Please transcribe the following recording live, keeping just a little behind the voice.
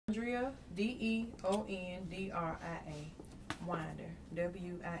Veondria, Deondria, Winder,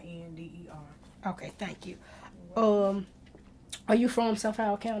 Winder. Okay, thank you. Are you from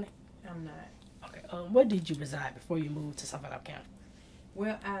Suffolk County? I'm not. Okay. Where did you reside before you moved to Suffolk County?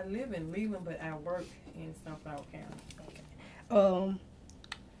 Well, I live in Leland, but I work in Suffolk County. Okay.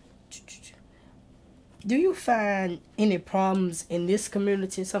 Do you find any problems in this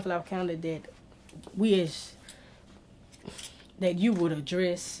community, Suffolk County, that that you would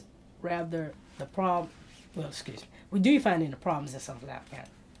address rather the problem? Well, excuse me. Well, do you find any problems in Suffolk County?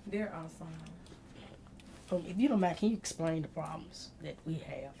 There are some. If you don't mind, can you explain the problems that we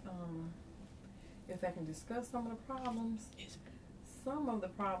have? If I can discuss some of the problems. Yes. Some of the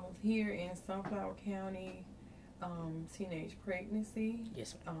problems here in Sunflower County, teenage pregnancy,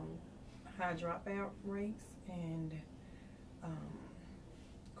 Yes, high dropout rates, and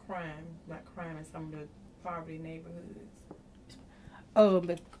crime, like crime in some of the poverty neighborhoods.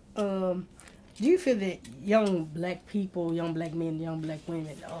 Do you feel that young black people, young black men, young black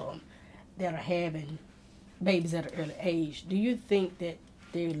women, that are having babies at an early age, do you think that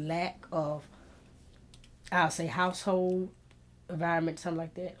their lack of, I'll say, household environment, something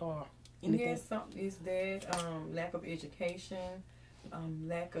like that, or anything? Yes, something is that lack of education,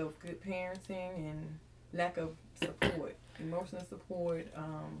 lack of good parenting, and lack of support, emotional support,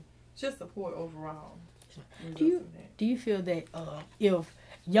 just support overall. Do you feel that if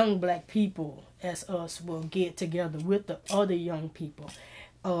young black people as us will get together with the other young people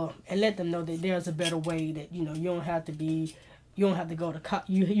and let them know that there's a better way, that you don't have to go to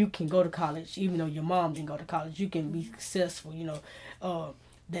you can go to college even though your mom didn't go to college, you can be successful,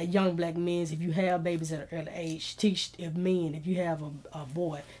 that young black men, if you have babies at an early age, if you have a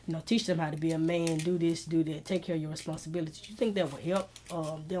boy, teach them how to be a man, do this, do that, take care of your responsibilities. You think that will help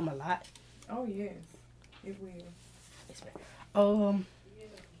them a lot? Oh yes, it will. Yes, ma'am.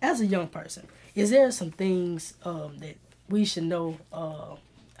 As a young person, is there some things that we should know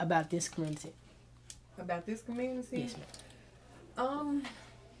about this community? About this community? Yes, ma'am.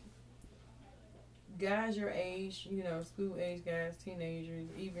 Guys your age, school age guys, teenagers,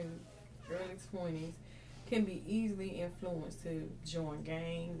 even early 20s, can be easily influenced to join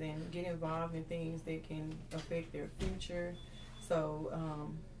gangs and get involved in things that can affect their future. So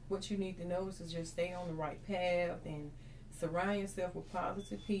what you need to know is to just stay on the right path and surround yourself with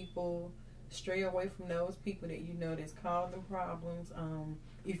positive people. Stray away from those people that that's causing problems.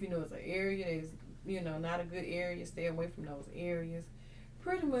 If it's an area that's not a good area, stay away from those areas.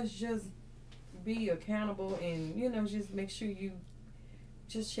 Pretty much just be accountable and just make sure you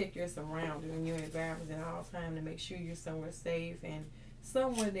just check your surroundings and your environment at all times to make sure you're somewhere safe and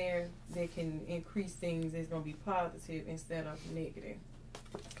somewhere there that can increase things that's going to be positive instead of negative.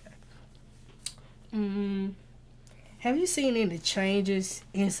 Okay. Have you seen any changes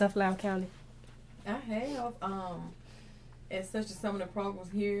in Suffolk County? I have. As such as some of the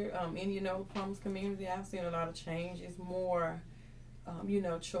programs here in Palms community, I've seen a lot of changes. More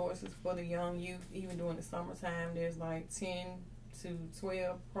choices for the young youth. Even during the summertime, there's like 10 to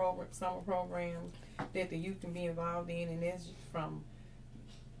 12 summer programs that the youth can be involved in, and that's from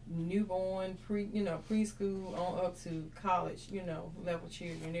newborn, preschool on up to college, level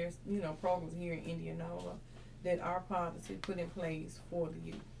children. There's programs here in Indianola that are positive, put in place for the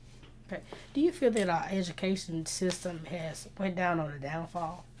youth. Okay. Do you feel that our education system has went down on the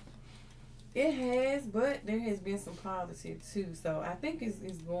downfall? It has, but there has been some positive too. So I think it's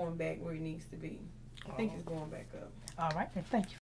going back where it needs to be. I think it's going back up. All right, then thank you.